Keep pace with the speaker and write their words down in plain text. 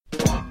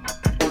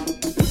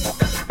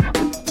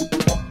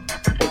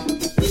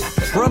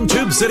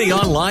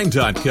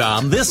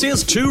TubeCityOnline.com, this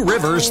is Two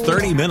Rivers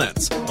 30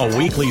 Minutes, a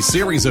weekly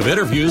series of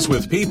interviews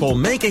with people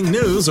making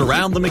news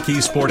around the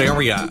McKeesport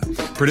area.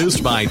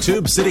 Produced by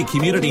Tube City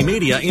Community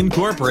Media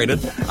Incorporated,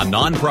 a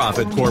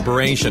nonprofit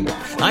corporation.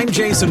 I'm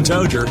Jason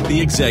Toger, the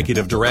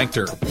Executive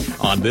Director.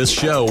 On this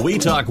show, we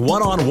talk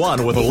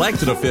one-on-one with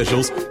elected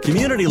officials,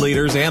 community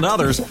leaders, and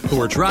others who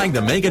are trying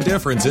to make a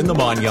difference in the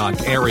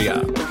Mon-Yough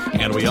area.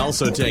 And we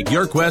also take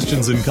your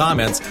questions and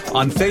comments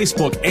on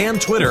Facebook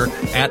and Twitter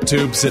at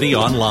Tube City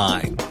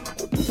Online.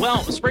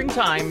 Well,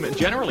 springtime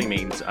generally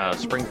means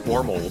spring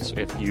formals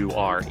if you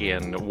are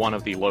in one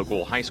of the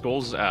local high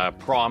schools,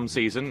 prom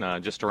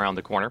season just around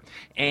the corner.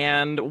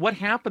 And what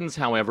happens,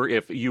 however,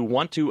 if you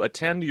want to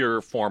attend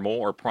your formal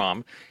or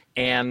prom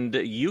and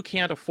you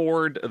can't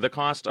afford the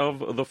cost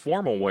of the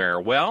formal wear?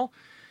 Well,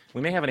 we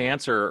may have an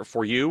answer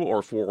for you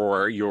or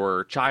for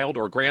your child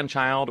or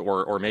grandchild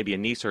or maybe a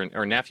niece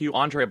or nephew.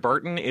 Andrea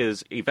Burton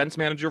is events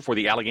manager for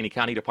the Allegheny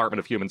County Department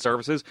of Human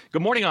Services.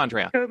 Good morning,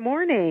 Andrea. Good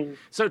morning.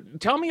 So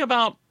tell me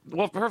about,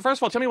 well, first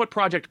of all, tell me what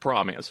Project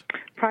Prom is.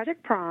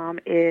 Project Prom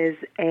is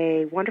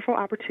a wonderful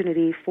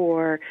opportunity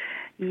for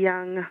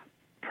young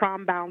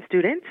prom-bound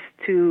students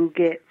to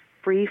get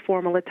free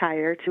formal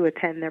attire to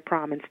attend their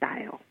prom in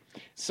style.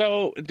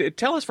 So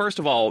tell us, first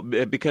of all,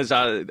 because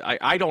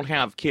I don't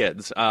have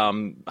kids,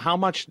 how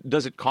much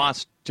does it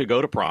cost to go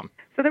to prom?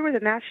 So there was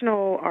a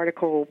national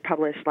article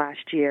published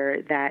last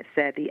year that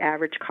said the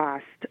average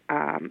cost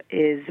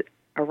is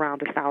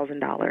around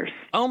 $1,000.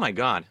 Oh, my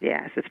God.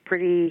 Yes, it's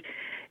pretty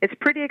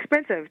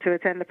expensive to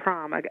attend the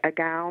prom. A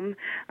gown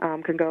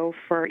can go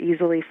for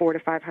easily $400 to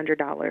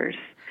 $500.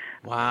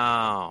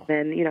 Wow.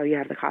 Then, you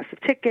have the cost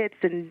of tickets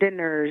and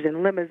dinners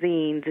and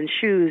limousines and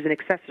shoes and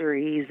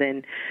accessories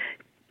and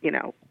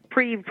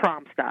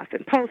pre-prom stuff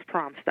and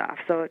post-prom stuff.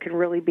 So it can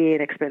really be an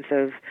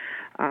expensive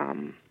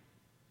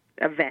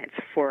event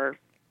for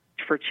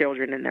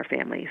children and their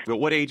families. But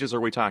what ages are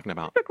we talking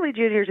about? Typically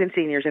juniors and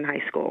seniors in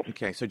high school.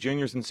 Okay, so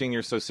juniors and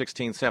seniors, so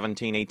 16,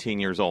 17, 18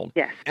 years old.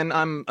 Yes. And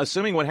I'm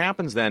assuming what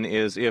happens then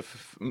is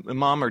if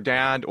mom or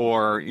dad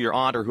or your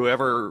aunt or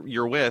whoever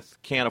you're with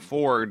can't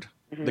afford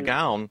the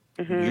gown,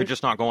 you're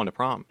just not going to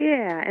prom.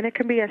 Yeah, and it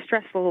can be a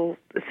stressful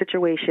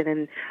situation,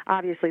 and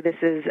obviously this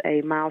is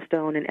a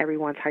milestone in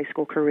everyone's high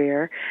school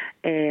career,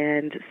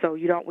 and so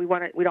we don't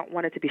want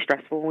it to be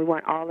stressful. We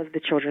want all of the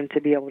children to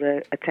be able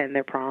to attend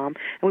their prom,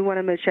 and we want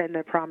them to attend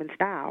their prom in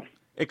style.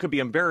 It could be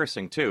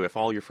embarrassing, too, if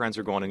all your friends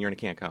are going and you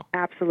can't go.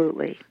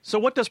 Absolutely. So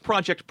what does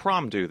Project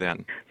Prom do,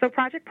 then? So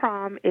Project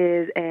Prom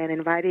is an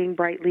inviting,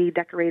 brightly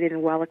decorated,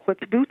 and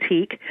well-equipped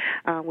boutique.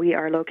 We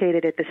are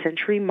located at the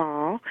Century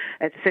Mall,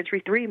 at the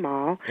Century 3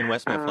 Mall. In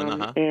West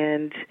Mifflin,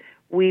 And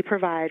we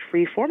provide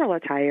free formal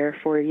attire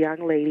for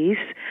young ladies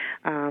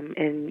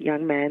and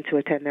young men to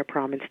attend their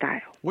prom in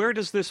style. Where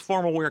does this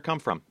formal wear come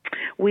from?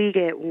 We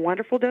get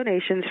wonderful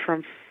donations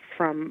from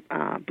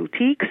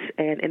boutiques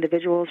and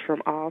individuals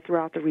from all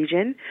throughout the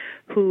region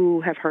who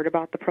have heard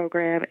about the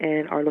program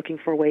and are looking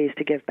for ways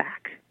to give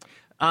back.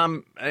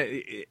 And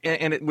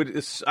I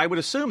would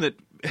assume that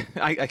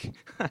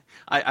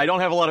I don't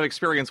have a lot of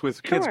experience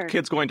with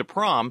kids going to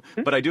prom,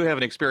 but I do have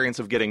an experience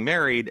of getting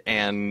married,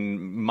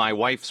 and my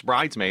wife's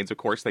bridesmaids, of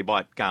course, they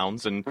bought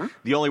gowns, and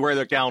they only wear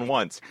their gown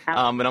once.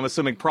 And I'm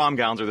assuming prom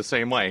gowns are the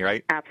same way,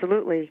 right?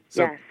 Absolutely,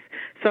 yes.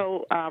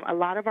 So a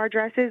lot of our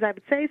dresses, I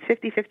would say it's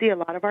 50-50. A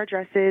lot of our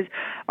dresses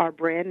are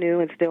brand new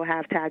and still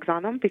have tags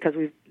on them because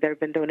they've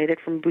been donated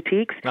from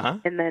boutiques.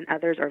 And then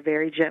others are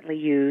very gently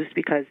used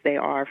because they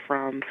are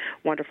from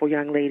wonderful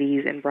young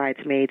ladies and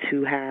bridesmaids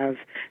who have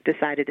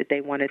decided that they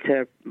wanted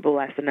to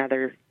bless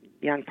another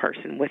young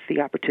person with the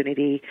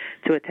opportunity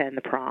to attend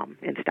the prom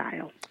in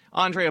style.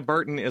 Andrea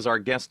Burton is our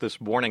guest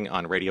this morning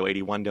on Radio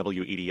 81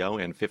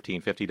 WEDO and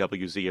 1550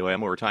 WZOM.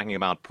 We were talking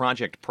about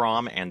Project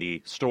Prom and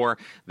the store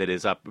that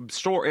is up.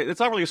 It's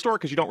not really a store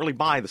because you don't really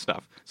buy the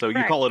stuff. So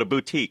you call it a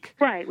boutique.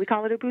 Right. We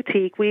call it a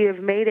boutique. We have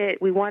made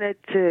it, we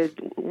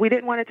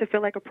didn't want it to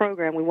feel like a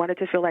program. We wanted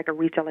to feel like a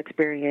retail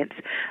experience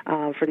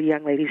for the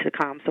young ladies to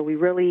come. So we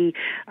really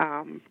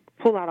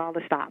pull out all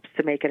the stops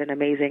to make it an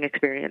amazing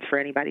experience for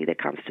anybody that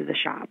comes to the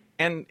shop.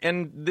 And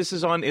this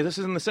is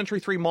in the Century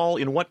 3 Mall.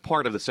 In what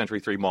part of the Century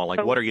 3 Mall?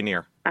 Like, what are you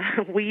near?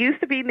 We used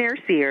to be near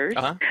Sears.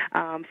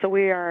 So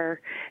we are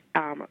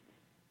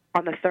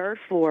on the third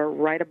floor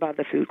right above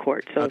the food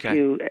court. So if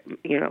you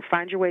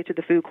find your way to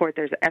the food court,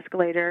 there's an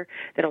escalator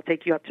that'll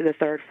take you up to the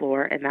third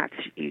floor, and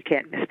you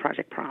can't miss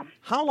Project Prom.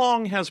 How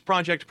long has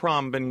Project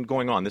Prom been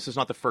going on? This is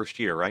not the first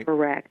year, right?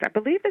 Correct. I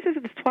believe this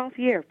is the 12th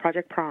year of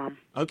Project Prom.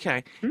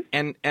 Okay.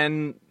 And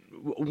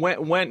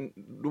when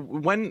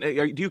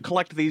do you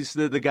collect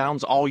the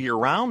gowns all year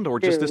round, or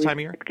just this time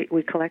of year?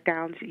 We collect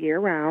gowns year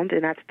round,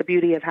 and that's the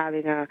beauty of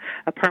having a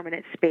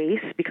permanent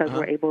space because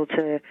we're able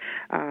to,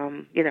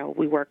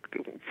 we work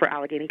for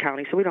Allegheny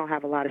County, so we don't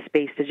have a lot of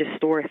space to just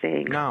store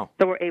things. No.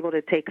 So we're able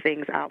to take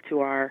things out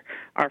to our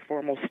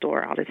formal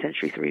store out at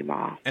Century 3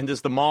 Mall. And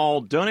does the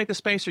mall donate the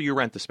space, or you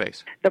rent the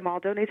space? The mall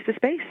donates the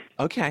space.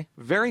 Okay,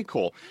 very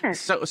cool.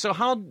 Yes. So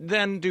how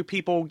then do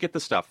people get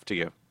the stuff to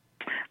you?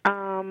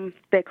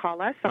 They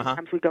call us.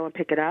 Sometimes we go and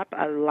pick it up.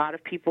 A lot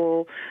of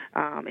people,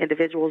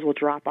 individuals will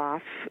drop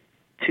off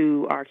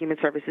to our Human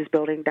Services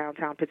building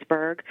downtown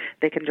Pittsburgh.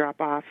 They can drop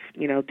off,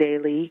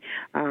 daily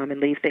and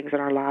leave things in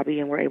our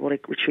lobby, and we're able to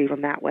retrieve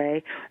them that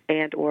way,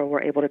 and or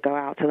we're able to go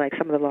out to like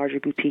some of the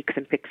larger boutiques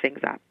and pick things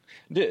up.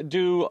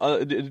 Do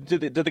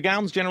the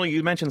gowns generally?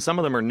 You mentioned some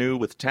of them are new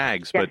with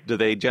tags, yes. But do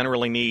they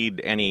generally need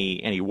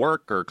any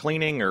work or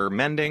cleaning or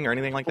mending or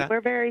anything like that?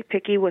 We're very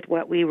picky with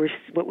what we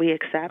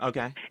accept.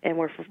 Okay. And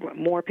we're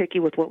more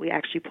picky with what we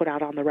actually put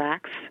out on the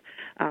racks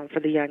for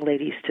the young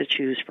ladies to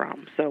choose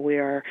from. So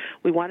we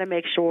want to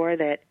make sure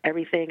that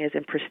everything is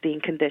in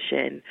pristine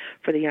condition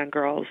for the young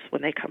girls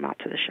when they come out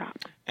to the shop.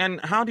 And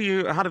how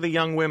do the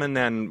young women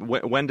then?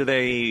 When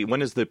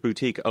is the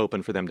boutique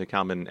open for them to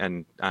come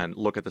and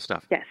look at the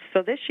stuff? Yes.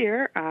 So this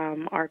year,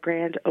 our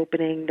grand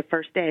opening, the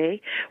first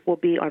day, will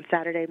be on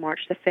Saturday,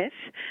 March the 5th,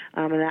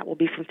 and that will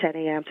be from 10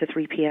 a.m. to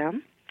 3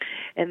 p.m.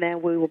 And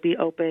then we will be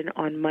open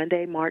on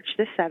Monday, March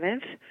the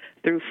 7th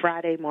through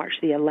Friday, March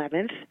the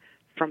 11th,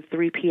 from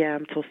 3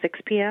 p.m. till 6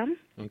 p.m.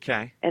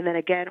 Okay. And then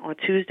again on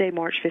Tuesday,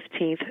 March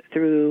 15th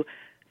through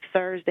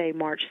Thursday,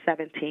 March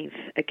 17th,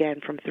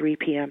 again from 3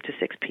 p.m. to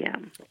 6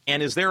 p.m.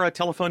 And is there a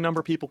telephone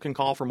number people can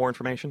call for more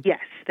information?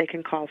 Yes, they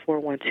can call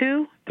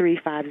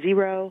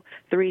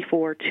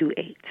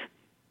 412-350-3428.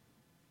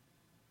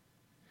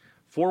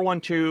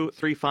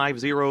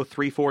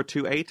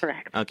 412-350-3428?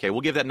 Correct. Okay,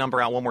 we'll give that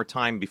number out one more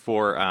time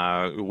before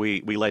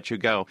we let you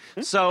go.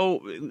 Mm-hmm. So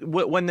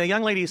when the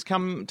young ladies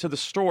come to the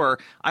store,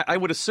 I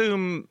would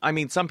assume,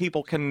 some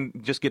people can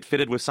just get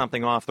fitted with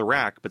something off the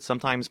rack, but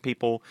sometimes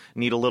people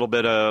need a little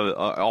bit of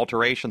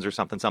alterations or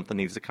something. Something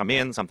needs to come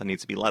in, something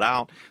needs to be let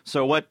out.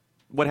 So what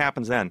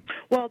happens then?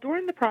 Well,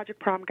 during the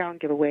Project Prom Gown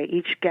giveaway,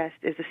 each guest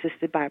is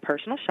assisted by a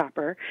personal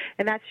shopper,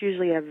 and that's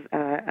usually a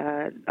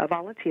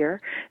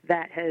volunteer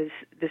that has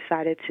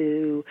decided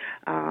to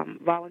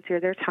volunteer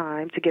their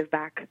time to give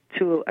back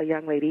to a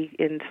young lady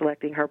in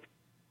selecting her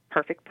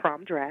perfect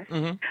prom dress.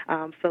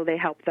 Mm-hmm. So they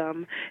help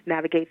them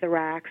navigate the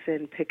racks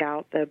and pick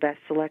out the best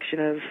selection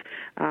of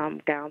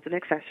gowns and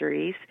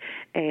accessories.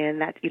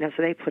 And that, so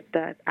they put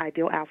the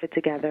ideal outfit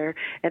together.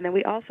 And then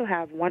we also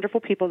have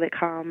wonderful people that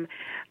come,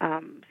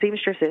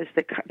 seamstresses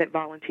that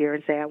volunteer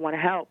and say, I want to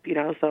help,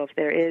 So if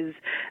there is,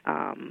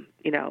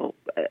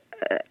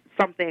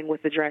 something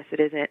with the dress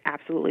that isn't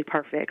absolutely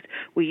perfect,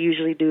 we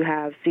usually do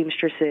have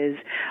seamstresses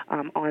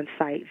on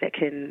site that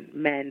can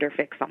mend or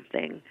fix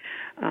something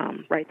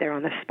right there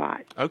on the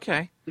spot.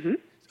 Okay. Mm-hmm.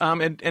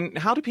 And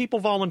how do people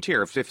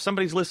volunteer? If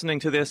somebody's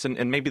listening to this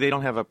and maybe they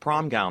don't have a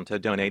prom gown to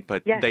donate,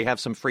 but yes. they have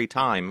some free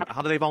time,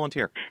 how do they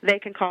volunteer? They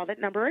can call that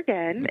number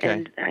again,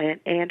 okay.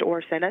 and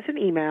or send us an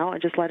email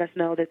and just let us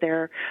know that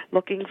they're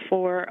looking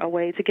for a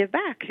way to give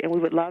back. And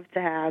we would love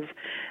to have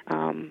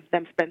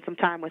them spend some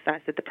time with us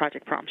at the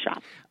Project Prom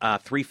Shop.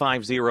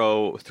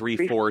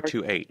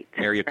 350-3428,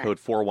 area code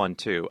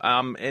 412.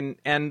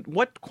 And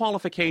what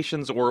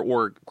qualifications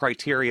or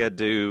criteria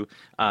do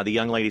the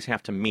young ladies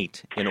have to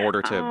meet in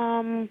order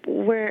to...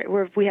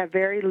 We have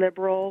very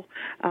liberal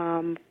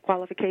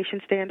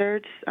qualification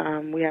standards.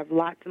 We have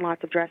lots and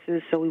lots of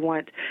dresses, so we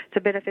want to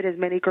benefit as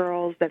many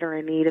girls that are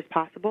in need as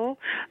possible.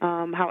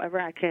 However,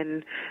 I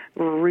can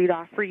read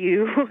off for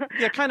you.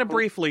 Yeah, kind of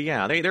briefly,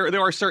 yeah.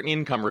 There are certain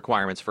income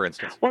requirements, for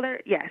instance. Well,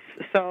 yes.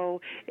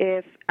 So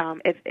if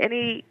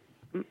any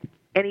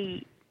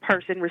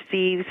person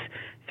receives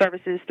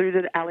services through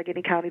the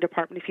Allegheny County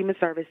Department of Human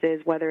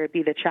Services, whether it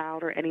be the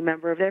child or any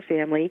member of their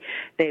family,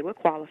 they would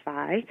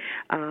qualify.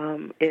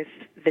 If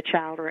the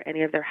child or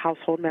any of their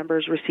household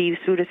members receives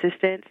food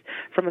assistance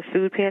from a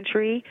food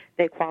pantry,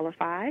 they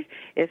qualify.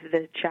 If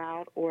the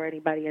child or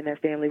anybody in their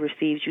family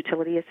receives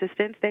utility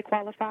assistance, they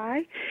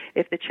qualify.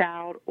 If the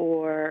child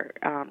or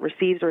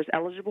receives or is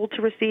eligible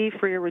to receive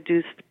free or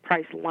reduced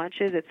price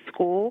lunches at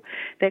school,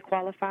 they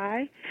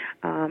qualify.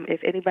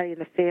 If anybody in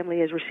the family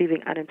is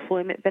receiving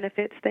unemployment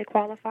benefits, they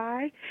qualify.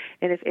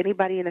 And if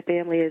anybody in the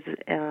family is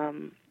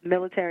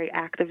military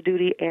active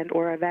duty and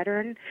or a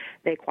veteran,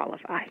 they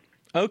qualify.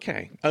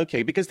 Okay,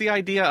 because the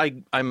idea,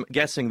 I'm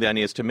guessing then,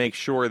 is to make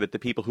sure that the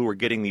people who are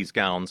getting these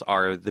gowns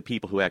are the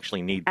people who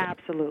actually need them.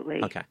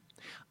 Absolutely. Okay.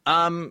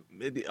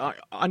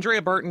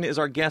 Andrea Burton is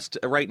our guest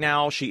right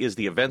now. She is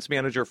the events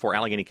manager for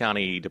Allegheny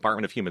County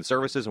Department of Human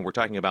Services, and we're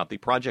talking about the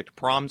Project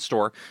Prom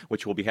store,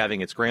 which will be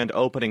having its grand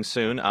opening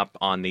soon up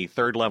on the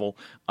third level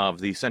of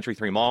the Century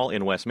 3 Mall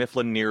in West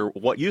Mifflin, near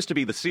what used to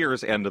be the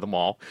Sears end of the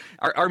mall.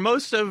 Are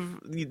most of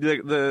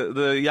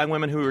the young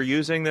women who are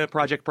using the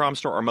Project Prom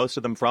store, are most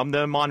of them from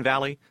the Mon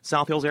Valley,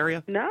 South Hills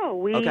area?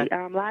 No,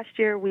 last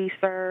year we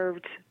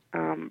served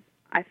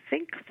I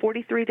think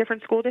 43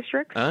 different school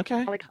districts.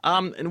 Okay.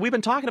 And we've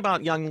been talking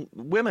about young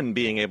women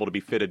being able to be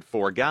fitted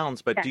for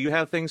gowns, but Yes. do you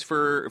have things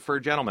for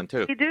gentlemen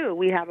too? We do.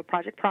 We have a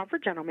Project Prom for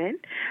gentlemen,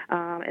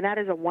 and that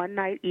is a one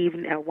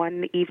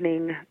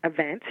evening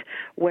event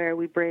where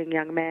we bring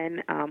young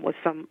men with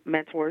some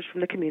mentors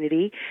from the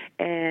community,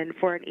 and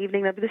for an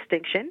evening of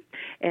distinction.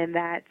 And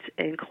that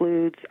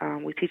includes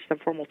we teach them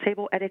formal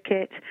table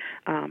etiquette,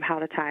 how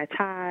to tie a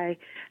tie,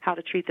 how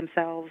to treat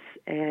themselves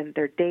and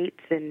their dates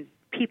and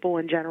people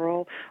in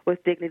general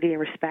with dignity and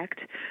respect.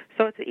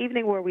 So it's an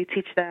evening where we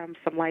teach them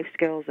some life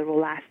skills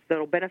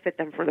that'll benefit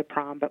them for the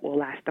prom, but will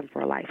last them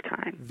for a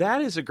lifetime.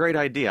 That is a great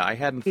idea. I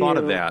hadn't thought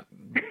of that.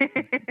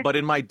 But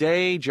in my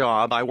day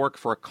job, I work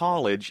for a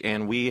college,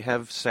 and we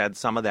have said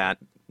some of that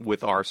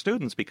with our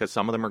students because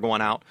some of them are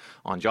going out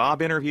on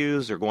job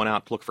interviews or going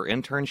out to look for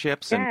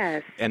internships,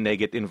 Yes. and they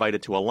get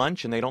invited to a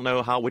lunch, and they don't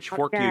know which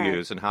fork Yes. you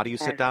use and how do you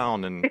sit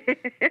down. And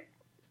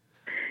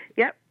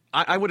Yep.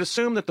 I would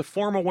assume that the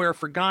formal wear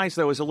for guys,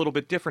 though, is a little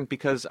bit different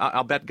because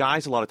I'll bet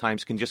guys a lot of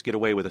times can just get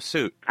away with a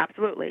suit.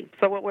 Absolutely.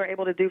 So what we're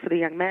able to do for the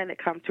young men that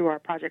come to our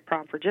Project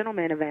Prom for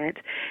Gentlemen event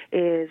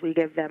is we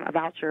give them a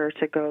voucher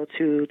to go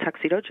to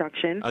Tuxedo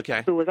Junction,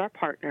 Okay. who is our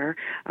partner,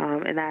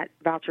 and that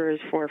voucher is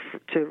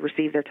to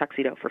receive their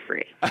tuxedo for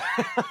free.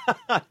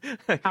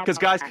 Because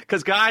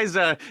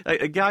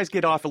guys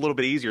get off a little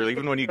bit easier,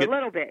 even when you get A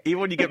little bit.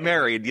 Even when you get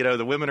married. You know,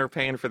 the women are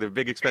paying for the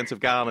big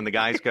expensive gown, and the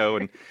guys go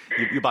and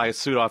you buy a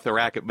suit off the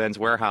rack at Men's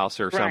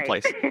Warehouse or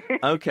someplace. Right.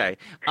 Okay,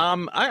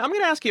 I'm going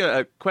to ask you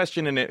a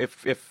question, and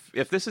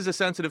if this is a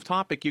sensitive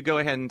topic, you go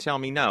ahead and tell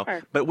me no.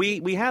 Sure. But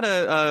we had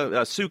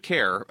a Sue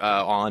Kerr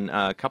on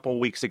a couple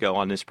weeks ago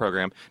on this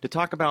program to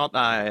talk about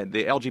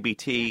the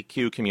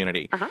LGBTQ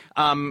community.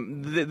 Uh-huh.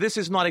 This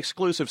is not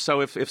exclusive. So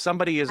if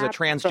somebody is a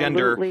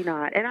transgender, Absolutely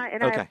not. And I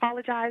Okay.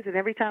 apologize. And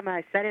every time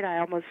I said it, I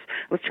almost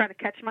was trying to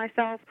catch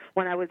myself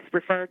when I would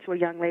refer to a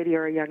young lady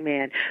or a young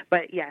man.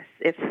 But yes,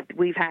 if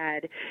we've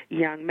had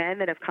young men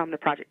that have come to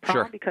Project Prom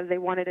Sure. because they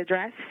wanted a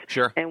dress,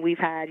 Sure. and we've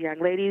had young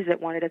ladies that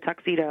wanted a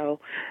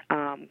tuxedo,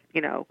 attend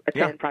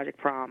Yeah. Project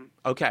Prom,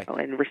 Okay.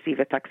 and receive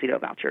a tuxedo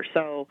voucher.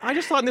 So. I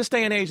just thought in this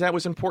day and age that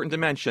was important to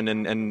mention.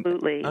 And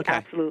Absolutely, okay.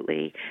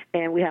 absolutely.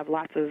 And we have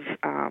lots of,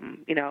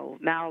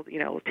 now,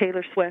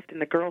 Taylor Swift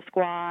and the Girl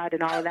Squad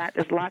and all of that.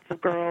 There's lots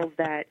of girls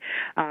that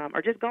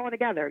are just going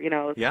together.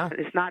 Yeah.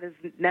 It's not as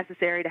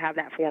necessary to have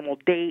that formal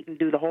date and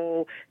do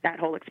that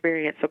whole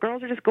experience. So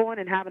girls are just going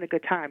and having a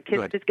good time.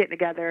 Kids Good. just getting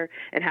together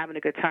and having a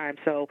good time.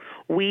 So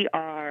we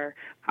are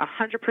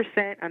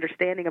 100%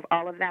 understanding of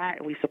all of that,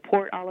 and we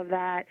support all of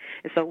that.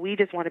 And so we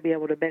just want to be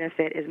able to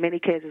benefit as many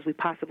kids as we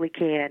possibly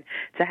can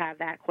to have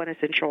that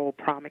quintessential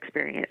prom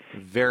experience.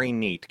 Very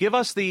neat. Give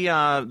us the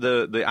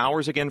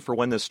hours again for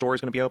when the store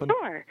is going to be open.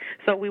 Sure.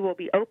 So we will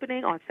be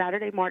opening on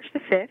Saturday, March the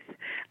 5th.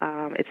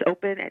 It's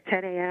open at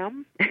 10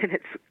 a.m. and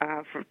it's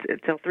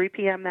until 3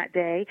 p.m. that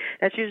day.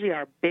 That's usually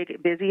our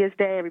busiest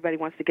day. Everybody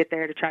wants to get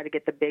there to try to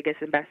get the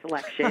biggest and best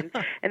selection.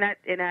 and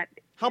that.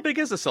 How big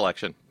is the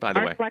selection, by the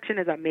way? Our selection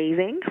is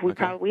amazing.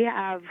 We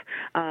have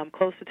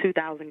close to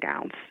 2,000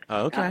 gowns.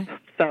 Okay.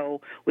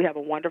 So we have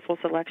a wonderful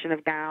selection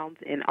of gowns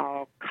in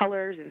all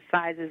colors and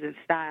sizes and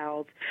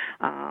styles.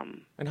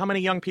 And how many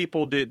young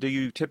people do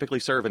you typically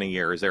serve in a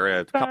year? Is there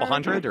a couple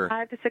hundred or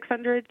 500 to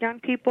 600 young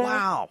people.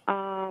 Wow.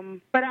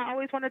 But I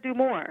always want to do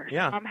more.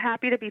 Yeah. I'm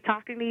happy to be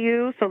talking to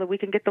you so that we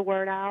can get the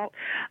word out.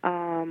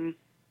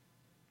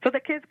 So the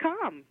kids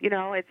come.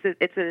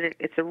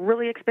 It's a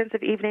really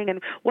expensive evening,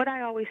 and what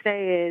I always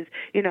say is,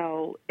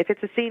 if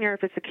it's a senior,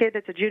 if it's a kid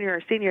that's a junior or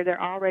a senior,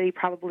 they're already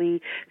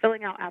probably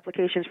filling out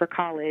applications for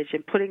college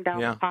and putting down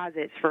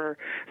deposits for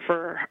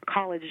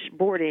college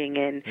boarding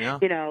and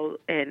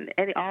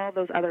and all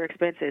those other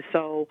expenses.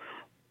 So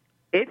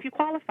if you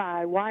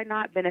qualify, why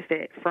not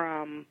benefit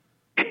from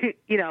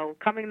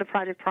coming to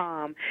Project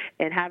Prom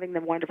and having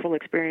the wonderful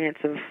experience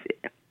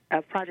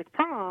of Project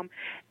Prom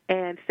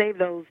and save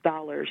those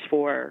dollars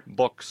for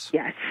books?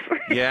 Yes.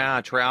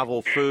 Yeah,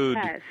 travel, food.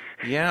 Yes.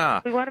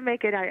 Yeah. We want to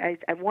make it. I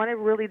want to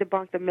really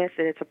debunk the myth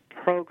that it's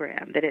a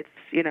program, that it's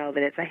that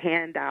it's a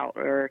handout,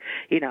 or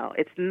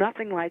it's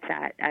nothing like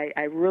that.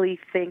 I really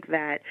think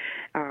that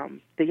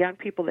the young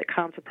people that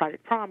come to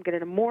Project Prom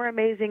get a more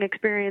amazing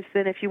experience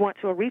than if you went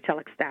to a retail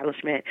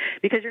establishment,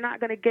 because you're not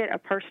going to get a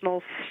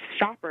personal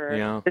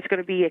shopper that's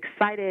going to be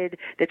excited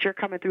that you're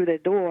coming through the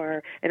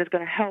door and is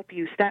going to help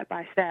you step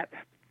by step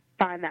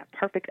find that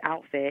perfect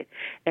outfit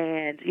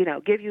and,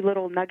 give you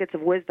little nuggets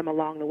of wisdom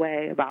along the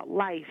way about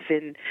life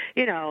and,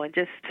 and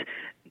just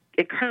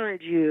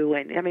encourage you.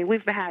 And, I mean,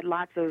 we've had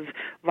lots of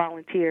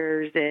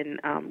volunteers and,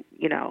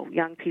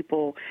 young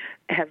people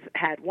have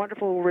had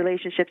wonderful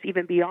relationships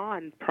even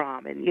beyond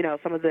prom. And,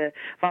 some of the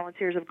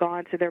volunteers have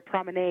gone to their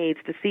promenades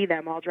to see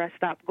them all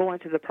dressed up going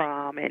to the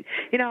prom. And,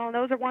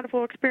 those are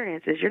wonderful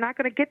experiences. You're not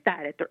going to get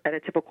that at a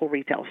typical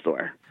retail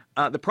store.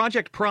 The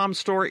Project Prom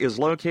store is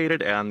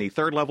located on the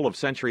third level of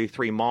Century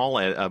 3 Mall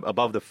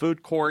above the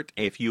food court.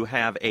 If you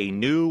have a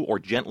new or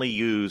gently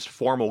used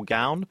formal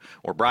gown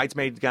or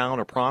bridesmaid gown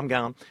or prom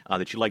gown,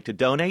 that you'd like to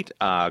donate,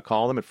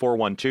 call them at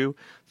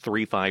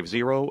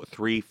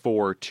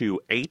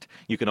 412-350-3428.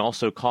 You can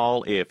also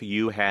call if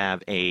you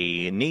have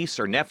a niece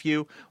or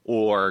nephew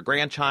or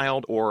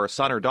grandchild or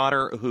son or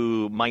daughter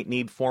who might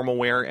need formal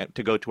wear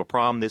to go to a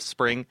prom this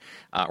spring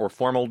or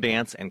formal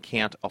dance and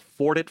can't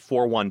afford it.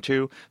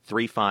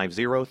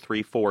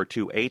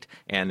 412-350-3428.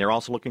 And they're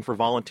also looking for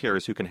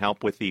volunteers who can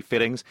help with the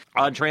fittings.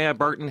 Andrea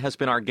Burton has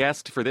been our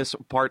guest for this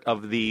part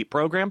of the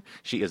program.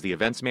 She is the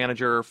events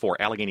manager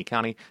for Allegheny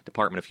County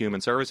Department of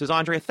Human Services.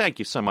 Andrea, thank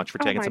you so much for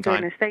taking some time. Oh,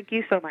 my goodness. Thank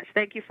you so much.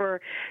 Thank you for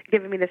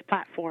giving me this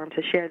platform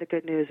to share the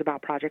good news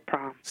about Project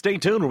Prom. Stay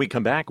tuned. When we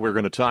come back, we're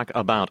going to talk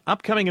about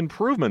upcoming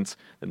improvements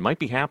that might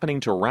be happening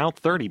to Route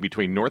 30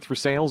 between North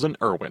Versailles and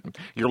Irwin.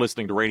 You're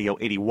listening to Radio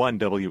 81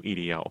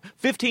 WEDO,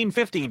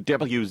 1550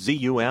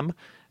 WZUM,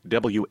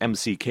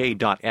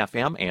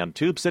 WMCK.FM, and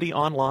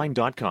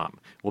TubeCityOnline.com.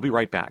 We'll be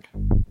right back.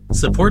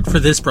 Support for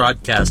this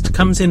broadcast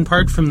comes in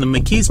part from the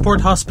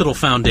McKeesport Hospital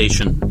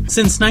Foundation.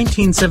 Since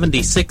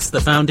 1976, the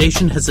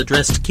Foundation has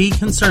addressed key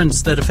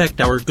concerns that affect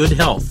our good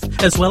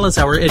health, as well as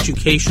our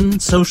education,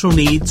 social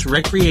needs,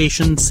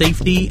 recreation,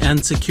 safety,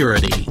 and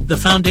security. The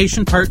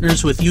Foundation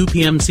partners with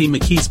UPMC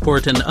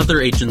McKeesport and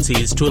other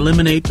agencies to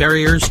eliminate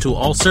barriers to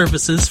all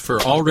services for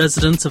all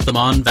residents of the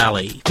Mon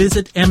Valley.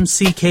 Visit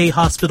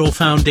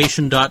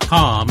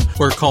mckhospitalfoundation.com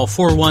or call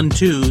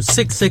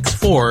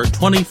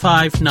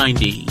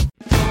 412-664-2590.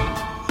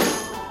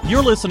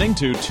 You're listening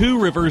to Two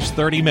Rivers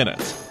 30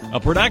 Minutes, a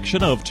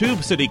production of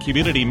Tube City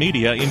Community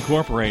Media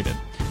Incorporated.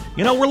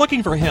 You know, we're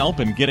looking for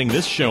help in getting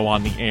this show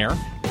on the air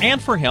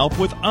and for help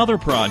with other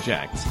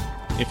projects.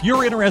 If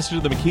you're interested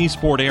in the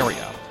McKeesport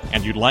area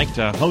and you'd like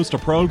to host a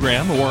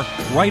program or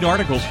write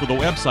articles for the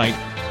website,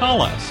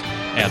 call us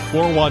at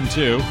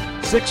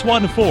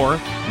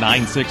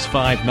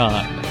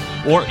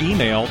 412-614-9659 or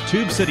email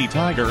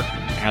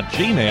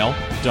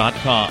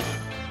tubecitytiger@gmail.com.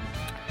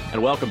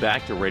 And welcome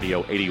back to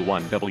Radio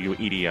 81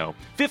 WEDO,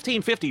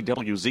 1550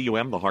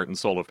 WZUM, the heart and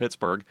soul of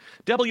Pittsburgh,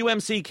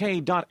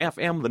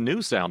 WMCK.FM, the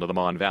new sound of the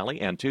Mon Valley,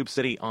 and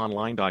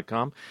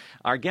TubeCityOnline.com.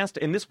 Our guest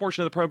in this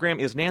portion of the program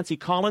is Nancy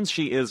Collins.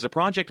 She is a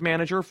project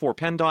manager for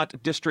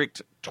PennDOT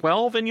District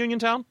 12 in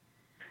Uniontown?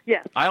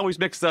 Yes. I always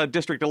mix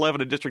District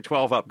 11 and District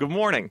 12 up. Good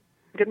morning.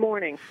 Good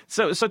morning.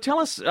 So tell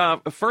us,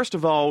 first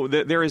of all,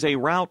 there is a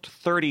Route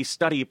 30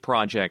 study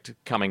project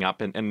coming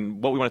up,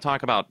 and what we want to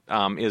talk about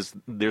is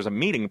there's a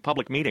meeting,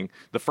 public meeting,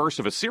 the first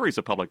of a series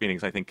of public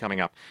meetings, I think, coming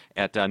up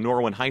at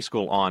Norwin High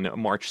School on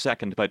March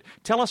 2nd. But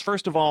tell us,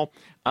 first of all,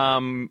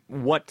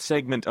 what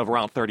segment of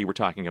Route 30 we're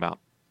talking about.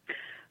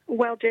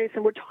 Well,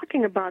 Jason, we're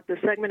talking about the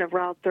segment of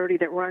Route 30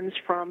 that runs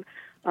from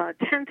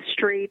 10th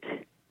Street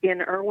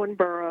in Irwin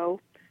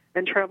Borough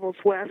and travels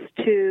west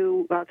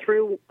to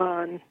through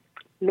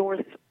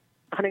North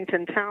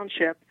Huntington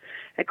Township.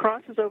 It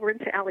crosses over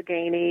into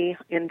Allegheny,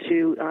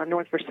 into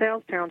North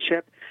Versailles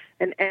Township,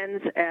 and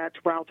ends at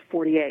Route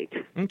 48.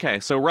 Okay,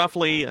 so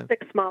roughly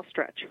 6-mile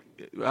stretch.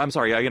 I'm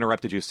sorry, I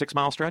interrupted you.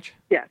 6-mile stretch?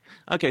 Yes.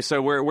 Okay,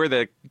 so where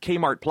the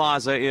Kmart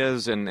Plaza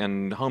is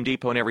and Home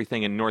Depot and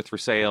everything in North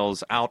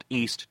Versailles, out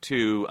east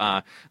to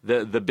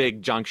the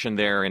big junction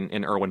there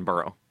in Irwin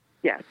Borough.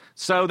 Yes.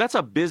 So that's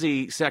a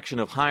busy section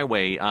of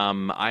highway.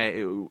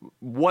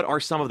 What are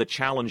some of the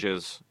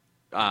challenges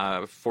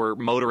for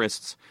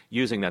motorists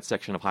using that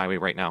section of highway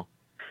right now?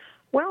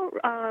 Well,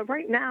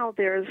 right now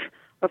there's,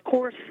 of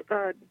course,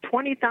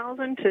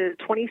 20,000 to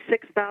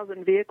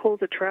 26,000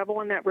 vehicles that travel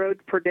on that road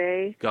per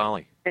day.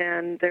 Golly.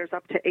 And there's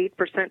up to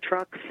 8%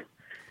 trucks.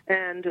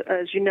 And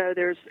as you know,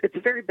 it's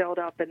very built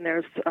up, and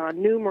there's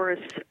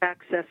numerous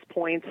access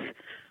points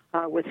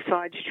with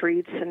side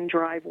streets and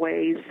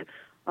driveways.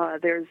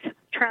 There's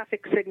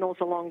traffic signals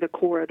along the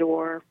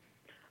corridor.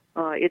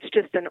 It's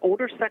just an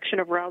older section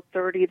of Route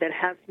 30 that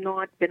has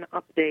not been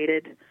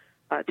updated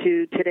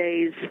to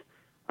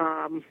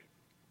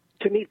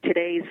meet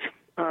today's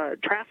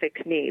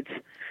traffic needs.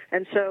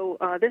 And so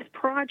this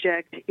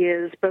project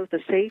is both a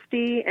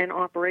safety and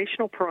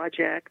operational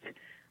project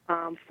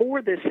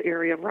for this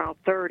area of Route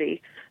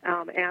 30,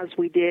 as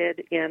we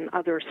did in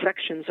other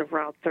sections of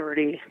Route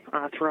 30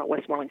 throughout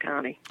Westmoreland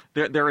County.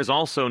 There is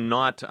also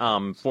not,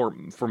 for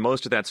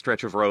most of that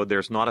stretch of road,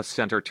 there's not a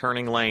center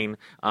turning lane.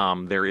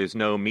 There is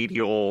no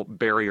medial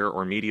barrier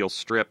or medial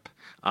strip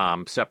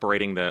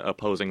separating the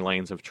opposing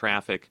lanes of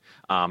traffic.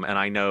 And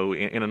I know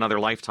in another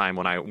lifetime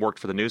when I worked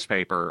for the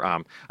newspaper,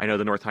 I know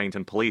the North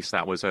Huntington Police,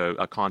 that was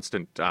a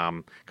constant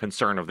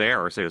concern of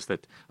theirs, is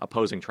that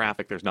opposing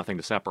traffic, there's nothing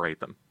to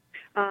separate them.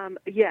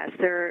 Yes,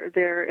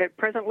 they're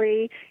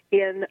presently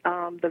in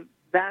the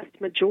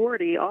vast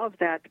majority of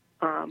that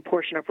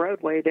portion of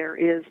roadway. There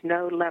is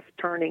no left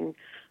turning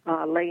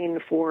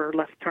lane for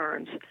left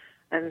turns,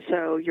 and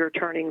so you're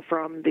turning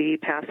from the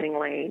passing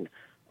lane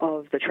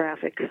of the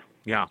traffic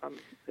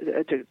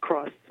to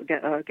cross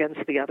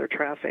against the other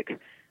traffic.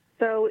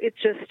 So it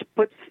just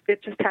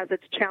has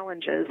its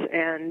challenges,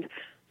 and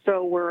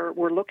So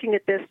we're looking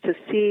at this to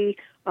see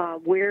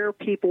where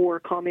people are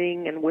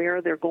coming and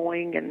where they're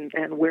going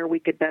and where we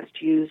could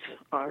best use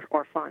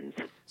our funds.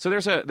 So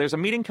there's a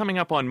meeting coming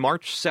up on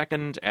March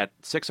 2nd at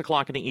 6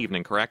 o'clock in the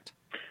evening, correct?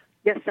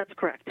 Yes, that's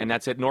correct. And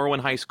that's at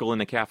Norwin High School in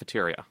the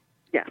cafeteria?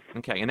 Yes.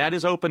 Okay, and that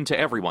is open to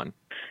everyone?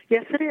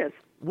 Yes, it is.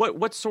 What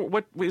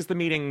is the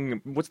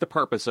meeting? What's the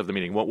purpose of the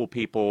meeting? What will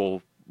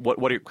people? What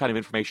kind of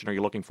information are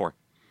you looking for?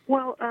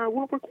 Well,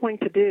 what we're going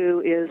to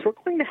do is we're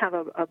going to have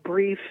a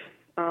brief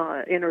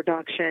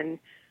introduction,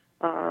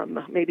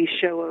 maybe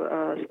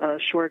show a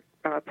short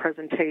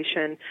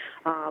presentation.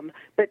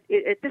 But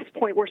at this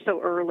point, we're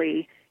so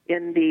early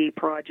in the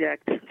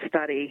project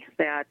study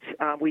that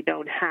we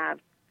don't have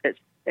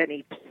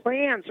any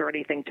plans or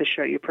anything to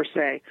show you per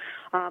se.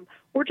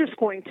 We're just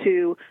going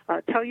to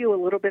tell you a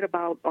little bit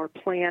about our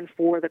plan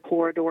for the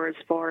corridor as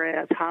far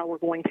as how we're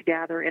going to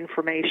gather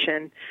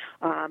information.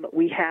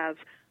 We have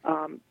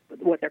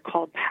what they're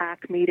called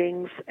PAC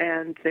meetings,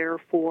 and they're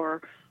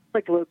for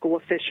like local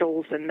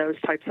officials and those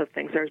types of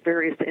things. There's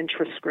various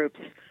interest groups.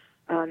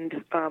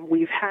 And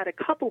we've had a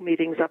couple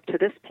meetings up to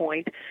this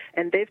point,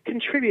 and they've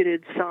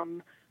contributed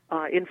some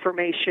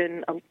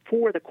information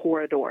for the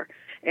corridor.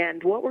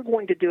 And what we're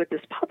going to do at this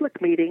public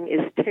meeting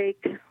is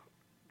take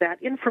that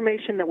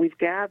information that we've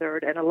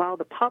gathered and allow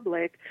the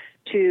public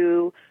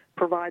to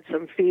provide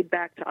some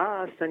feedback to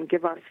us and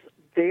give us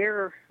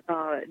their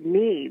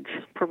needs,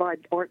 provide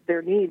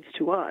their needs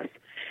to us.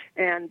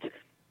 And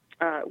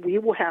we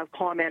will have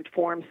comment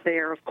forms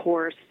there, of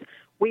course.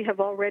 We have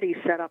already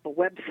set up a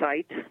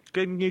website.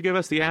 Can you give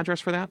us the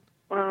address for that?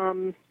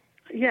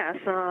 Yes,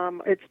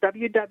 it's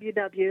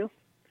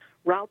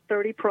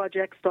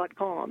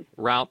www.route30projects.com.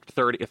 Route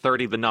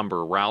 30, the number,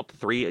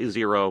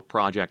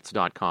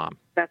 route30projects.com.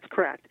 That's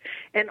correct.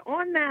 And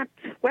on that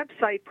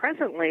website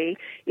presently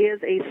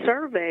is a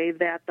survey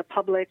that the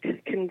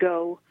public can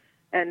go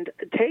and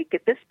take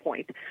at this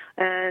point.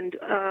 And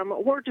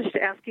we're just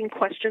asking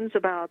questions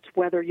about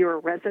whether you're a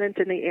resident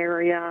in the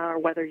area or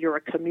whether you're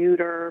a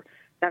commuter,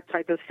 that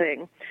type of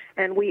thing.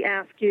 And we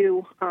ask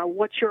you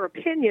what your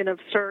opinion of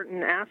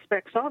certain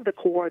aspects of the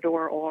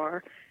corridor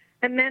are.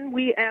 And then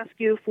we ask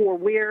you for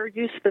where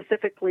you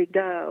specifically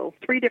go,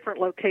 3 different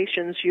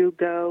locations you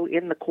go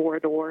in the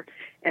corridor,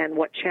 and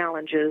what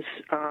challenges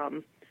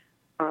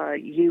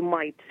you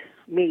might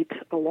meet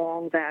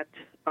along that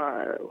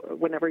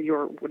whenever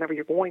you're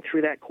going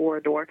through that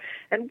corridor,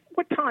 and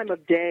what time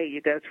of day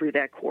you go through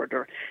that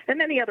corridor,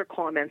 and any other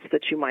comments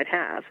that you might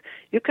have.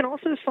 You can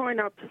also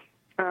sign up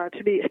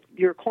to be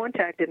your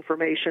contact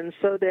information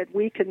so that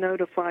we can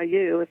notify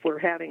you if we're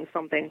having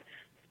something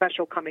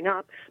special coming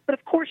up. But,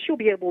 of course, you'll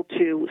be able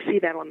to see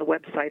that on the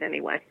website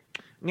anyway.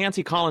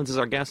 Nancy Collins is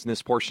our guest in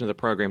this portion of the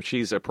program.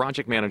 She's a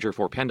project manager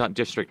for PennDOT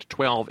District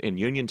 12 in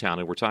Uniontown,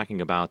 and we're talking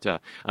about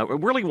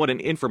really what an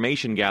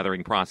information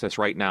gathering process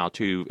right now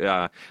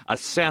to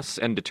assess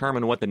and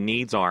determine what the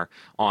needs are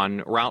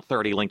on Route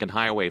 30 Lincoln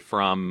Highway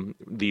from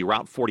the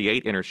Route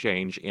 48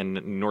 interchange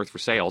in North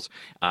Versailles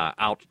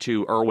out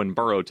to Irwin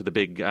Borough, to the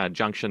big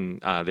junction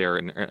there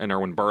in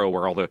Irwin Borough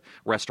where all the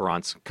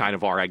restaurants kind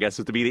of are, I guess,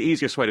 is to be the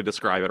easiest way to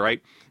describe it, right?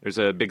 There's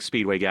a big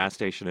Speedway gas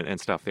station and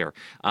stuff there.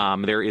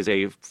 There is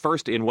a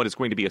first in what is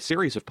going to be a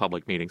series of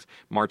public meetings,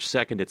 March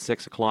 2nd at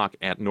 6 o'clock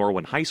at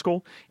Norwin High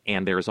School.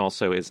 And there's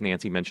also, as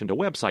Nancy mentioned, a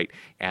website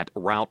at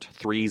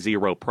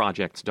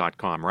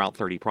route30projects.com,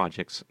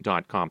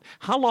 route30projects.com.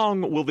 How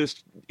long will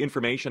this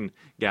information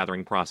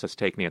gathering process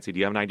take, Nancy? Do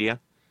you have an idea?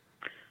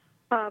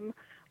 Well,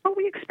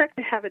 we expect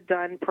to have it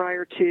done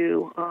prior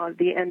to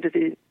the end of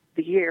the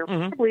year.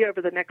 Mm-hmm. Probably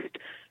over the next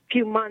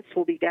few months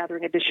we'll be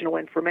gathering additional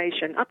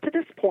information. Up to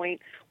this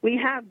point, we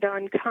have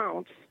done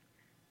counts,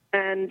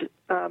 and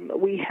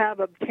we have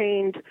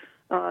obtained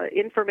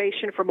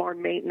information from our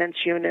maintenance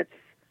units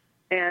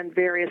and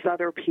various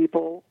other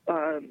people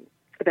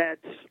that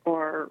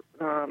are,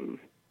 from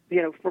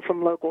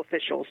local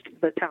officials,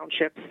 the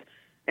townships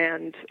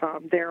and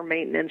their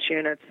maintenance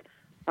units,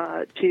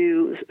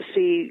 to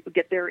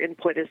get their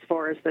input as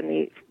far as the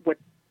need, what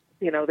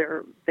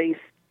they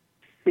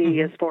see mm-hmm.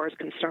 as far as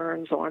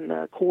concerns on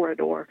the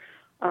corridor.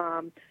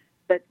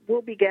 But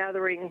we'll be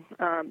gathering,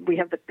 we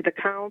have the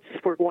counts.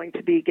 We're going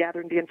to be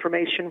gathering the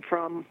information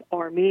from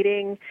our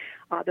meeting.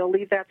 They'll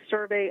leave that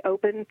survey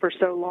open for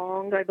so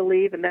long, I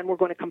believe, and then we're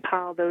going to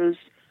compile those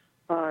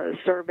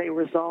survey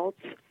results.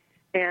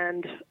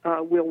 And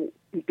we'll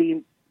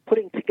be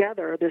putting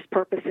together this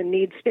purpose and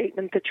need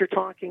statement that you're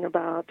talking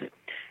about.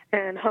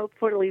 And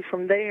hopefully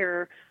from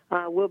there,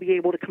 we'll be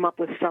able to come up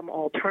with some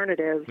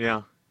alternatives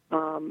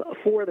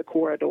for the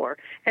corridor.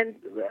 And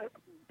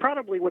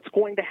probably what's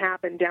going to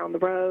happen down the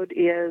road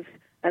is,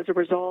 as a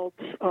result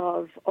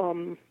of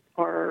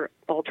our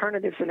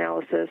alternatives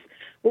analysis,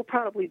 we'll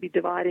probably be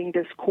dividing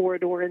this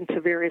corridor into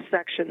various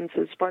sections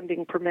as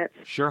funding permits,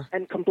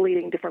 and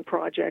completing different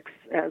projects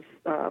as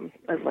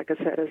like I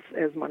said,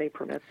 as money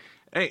permits.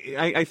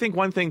 I think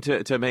one thing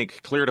to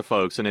make clear to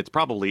folks, and it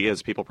probably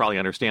is, people probably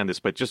understand this,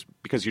 but just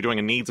because you're doing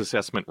a needs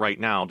assessment right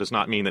now does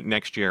not mean that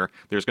next year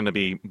there's going to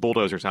be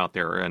bulldozers out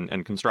there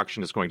and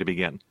construction is going to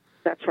begin.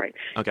 That's right.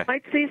 Okay.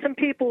 Might see some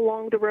people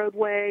along the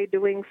roadway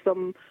doing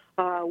some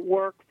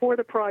work for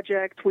the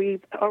project.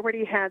 We've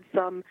already had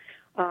some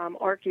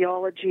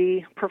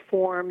archaeology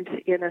performed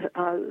in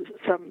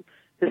some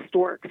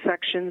historic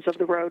sections of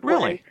the roadway.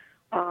 Really?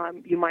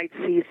 You might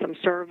see some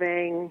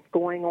surveying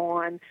going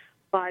on,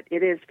 but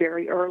it is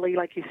very early,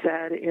 like you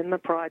said, in the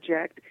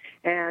project,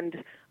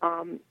 and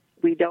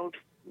we don't.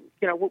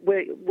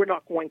 We're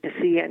not going to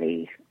see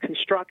any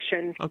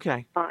construction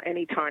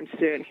anytime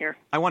soon here.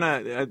 I want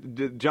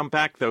to jump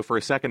back, though, for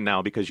a second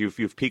now, because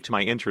you've piqued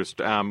my interest.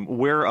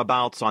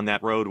 Whereabouts on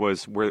that road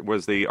was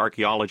the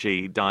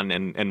archaeology done,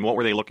 and what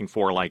were they looking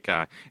for, like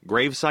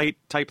gravesite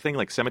type thing,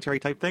 like cemetery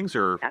type things?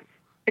 Or yes,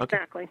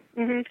 exactly.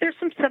 Okay. Mm-hmm. There's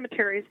some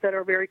cemeteries that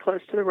are very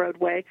close to the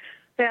roadway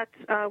that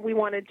we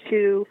wanted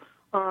to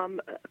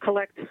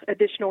collect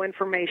additional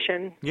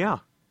information. Yeah.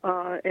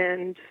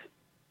 And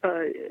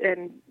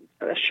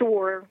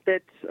assure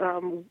that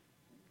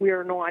we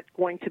are not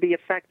going to be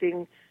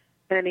affecting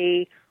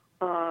any,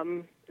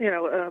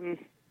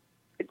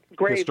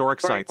 grave historic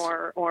sites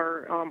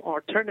or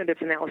alternative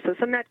analysis,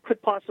 and that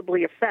could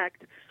possibly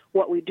affect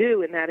what we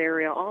do in that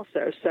area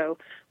also. So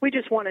we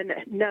just want to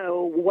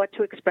know what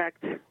to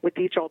expect with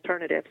each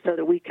alternative so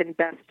that we can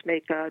best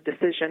make a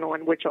decision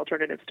on which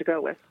alternatives to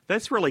go with.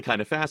 That's really kind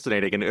of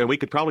fascinating, and we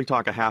could probably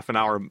talk a half an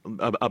hour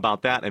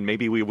about that, and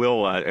maybe we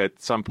will at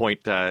some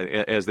point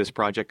as this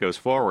project goes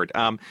forward.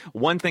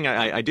 One thing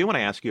I do want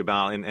to ask you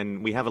about,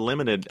 and we have a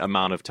limited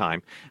amount of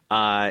time,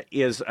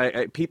 is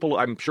people,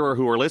 I'm sure,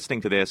 who are listening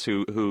to this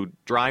who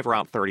drive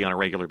Route 30 on a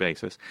regular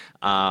basis,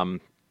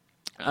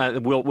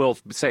 will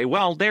say,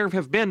 well, there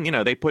have been,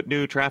 they put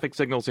new traffic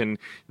signals in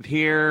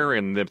here,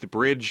 and the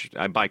bridge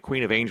by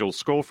Queen of Angels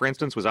School, for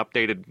instance, was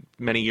updated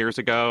many years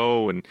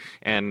ago,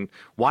 and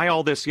why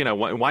all this,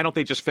 why don't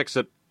they just fix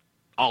it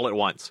all at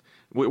once?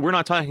 We're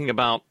not talking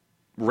about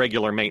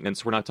regular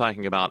maintenance. We're not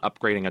talking about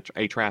upgrading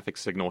a traffic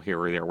signal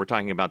here or there. We're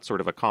talking about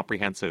sort of a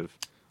comprehensive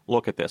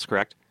look at this,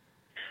 correct?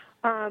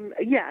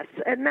 Yes,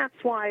 and that's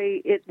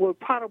why it will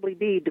probably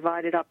be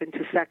divided up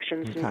into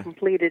sections and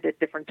completed at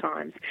different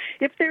times.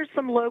 If there's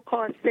some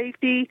low-cost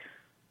safety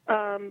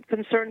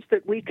concerns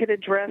that we could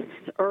address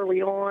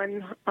early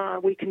on,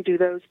 we can do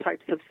those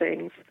types of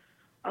things.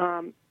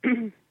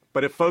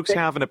 But if folks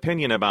have an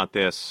opinion about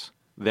this,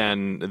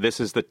 then this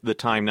is the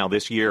time now,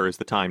 this year is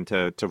the time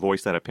to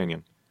voice that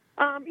opinion.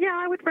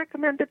 I would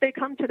recommend that they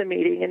come to the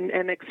meeting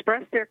and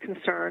express their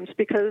concerns,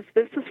 because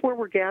this is where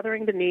we're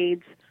gathering the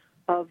needs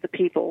of the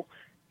people.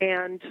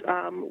 And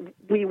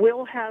we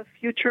will have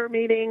future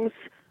meetings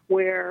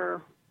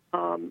where,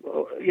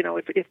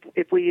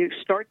 if we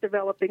start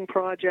developing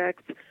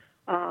projects,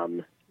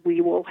 we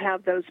will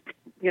have those,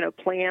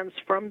 plans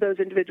from those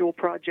individual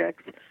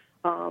projects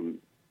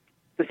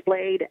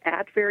displayed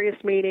at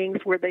various meetings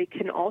where they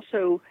can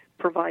also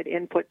provide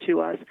input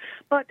to us.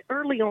 But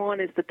early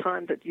on is the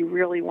time that you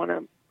really want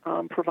to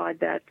provide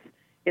that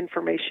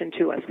information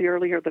to us. The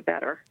earlier, the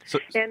better.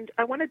 And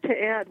I wanted to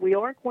add, we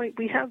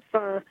have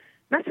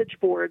message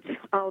boards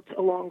out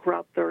along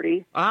Route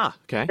 30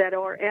 that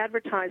are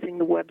advertising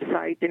the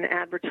website and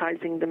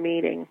advertising the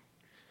meeting.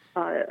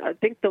 I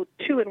think the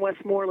 2 in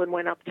Westmoreland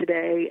went up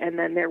today, and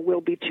then there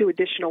will be 2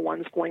 additional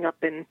ones going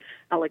up in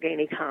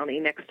Allegheny County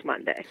next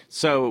Monday.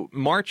 So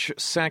March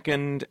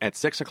 2nd at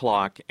 6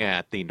 o'clock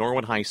at the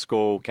Norwood High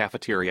School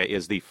cafeteria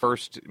is the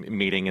first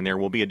meeting, and there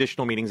will be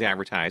additional meetings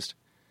advertised.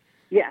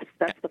 Yes,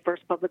 that's the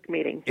first public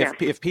meeting.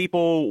 If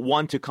people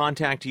want to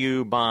contact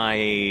you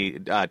by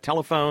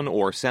telephone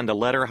or send a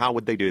letter, how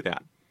would they do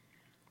that?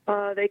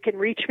 They can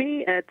reach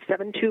me at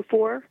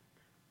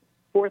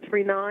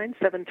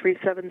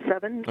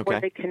 724-439-7377,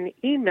 or they can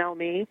email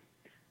me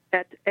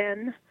at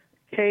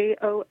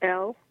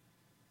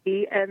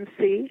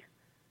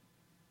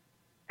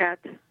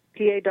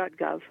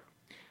nkolenc@pa.gov.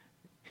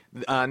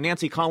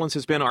 Nancy Collins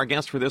has been our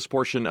guest for this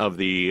portion of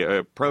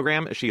the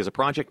program. She is a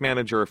project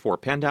manager for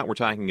PennDOT. We're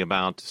talking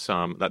about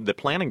the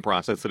planning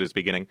process that is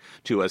beginning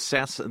to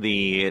assess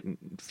the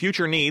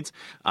future needs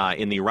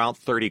in the Route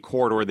 30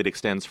 corridor that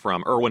extends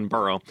from Irwin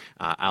Borough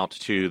out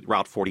to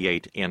Route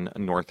 48 in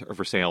North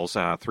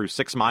Versailles through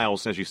 6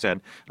 miles, as you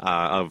said,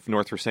 of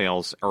North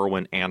Versailles,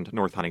 Irwin, and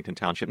North Huntington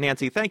Township.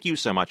 Nancy, thank you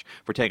so much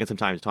for taking some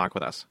time to talk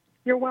with us.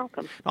 You're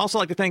welcome. I'd also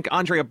like to thank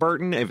Andrea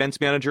Burton, Events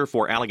Manager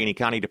for Allegheny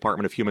County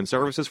Department of Human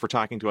Services, for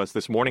talking to us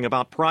this morning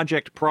about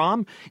Project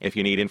Prom. If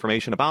you need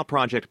information about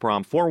Project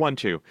Prom,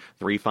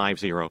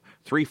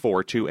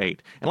 412-350-3428.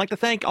 I'd like to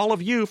thank all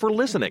of you for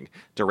listening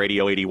to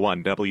Radio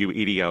 81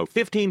 WEDO,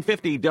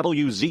 1550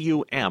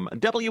 WZUM,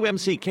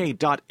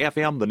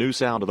 WMCK.FM, the new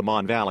sound of the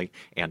Mon Valley,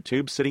 and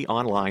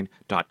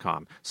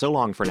TubeCityOnline.com. So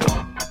long for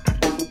now.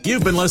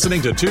 You've been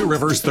listening to Two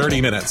Rivers 30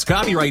 Minutes,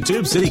 copyright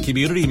Tube City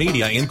Community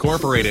Media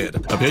Incorporated.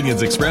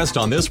 Opinions expressed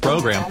on this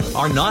program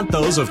are not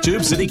those of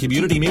Tube City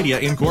Community Media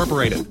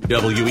Incorporated,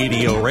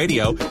 WEDO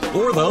Radio,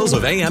 or those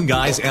of AM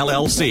Guys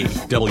LLC,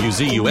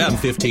 WZUM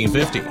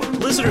 1550.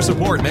 Listener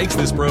support makes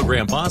this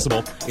program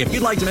possible. If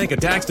you'd like to make a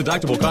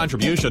tax-deductible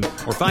contribution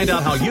or find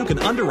out how you can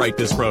underwrite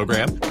this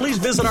program, please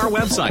visit our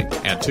website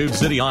at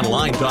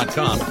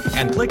tubecityonline.com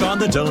and click on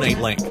the donate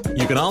link.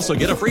 You can also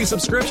get a free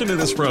subscription to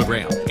this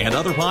program and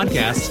other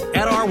podcasts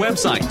at our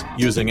website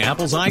using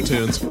Apple's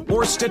iTunes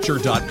or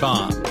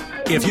Stitcher.com.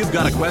 If you've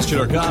got a question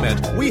or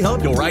comment, we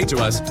hope you'll write to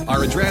us.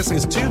 Our address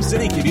is Tube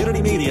City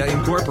Community Media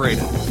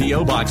Incorporated,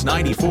 P.O. Box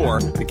 94,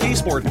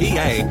 McKeesport,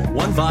 PA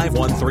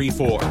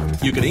 15134.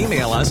 You can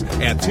email us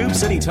at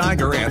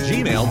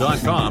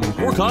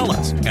tubecitytiger@gmail.com or call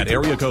us at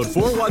area code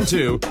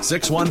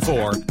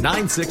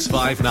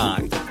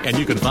 412-614-9659. And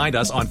you can find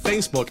us on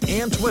Facebook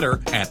and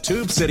Twitter at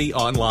Tube City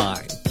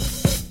Online.